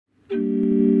My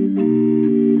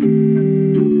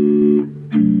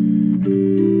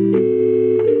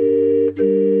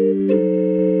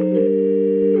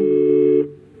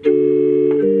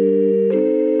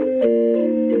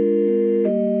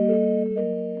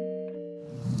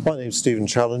name's Stephen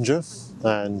Challenger,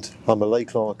 and I'm a lay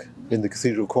clerk in the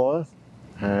Cathedral Choir,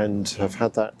 and have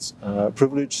had that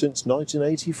privilege since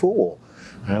 1984.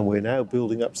 And we're now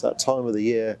building up to that time of the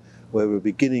year where we're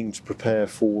beginning to prepare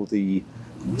for the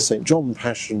St. John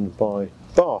Passion by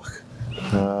Bach,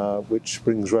 which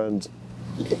brings round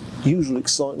usual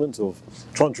excitement of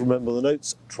trying to remember the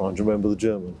notes, trying to remember the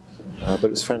German.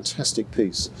 But it's a fantastic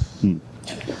piece.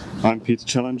 I'm Peter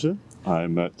Challenger.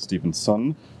 I'm Stephen's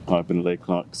son. I've been a lay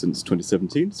clerk since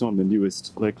 2017, so I'm the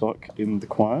newest lay clerk in the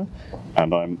choir,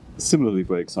 and I'm similarly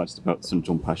very excited about St.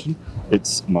 John Passion.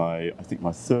 It's I think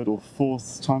my third or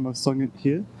fourth time I've sung it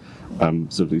here.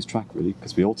 Sort of lose track really,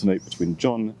 because we alternate between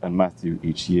John and Matthew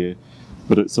each year,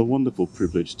 but it's a wonderful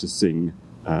privilege to sing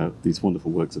these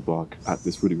wonderful works of Bach at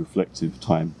this really reflective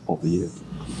time of the year.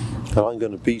 And I'm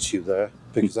going to beat you there,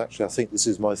 because actually I think this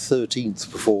is my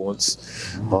 13th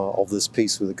performance of this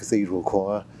piece with the Cathedral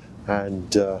Choir.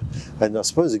 And I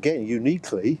suppose again,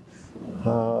 uniquely,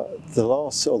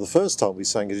 the first time we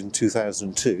sang it in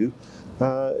 2002,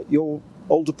 your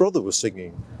older brother was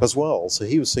singing as well. So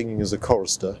he was singing as a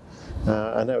chorister,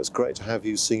 and now it's great to have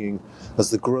you singing as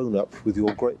the grown-up with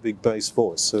your great big bass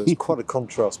voice. So it's quite a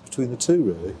contrast between the two,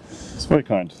 really. It's very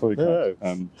kind, very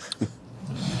kind.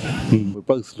 We're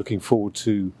both looking forward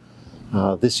to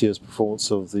this year's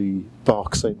performance of the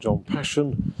Bach St. John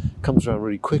Passion. Comes around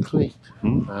really quickly,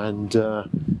 and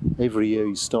every year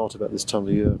you start about this time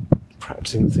of year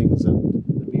practicing things, and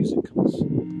the music comes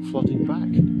flooding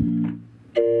back.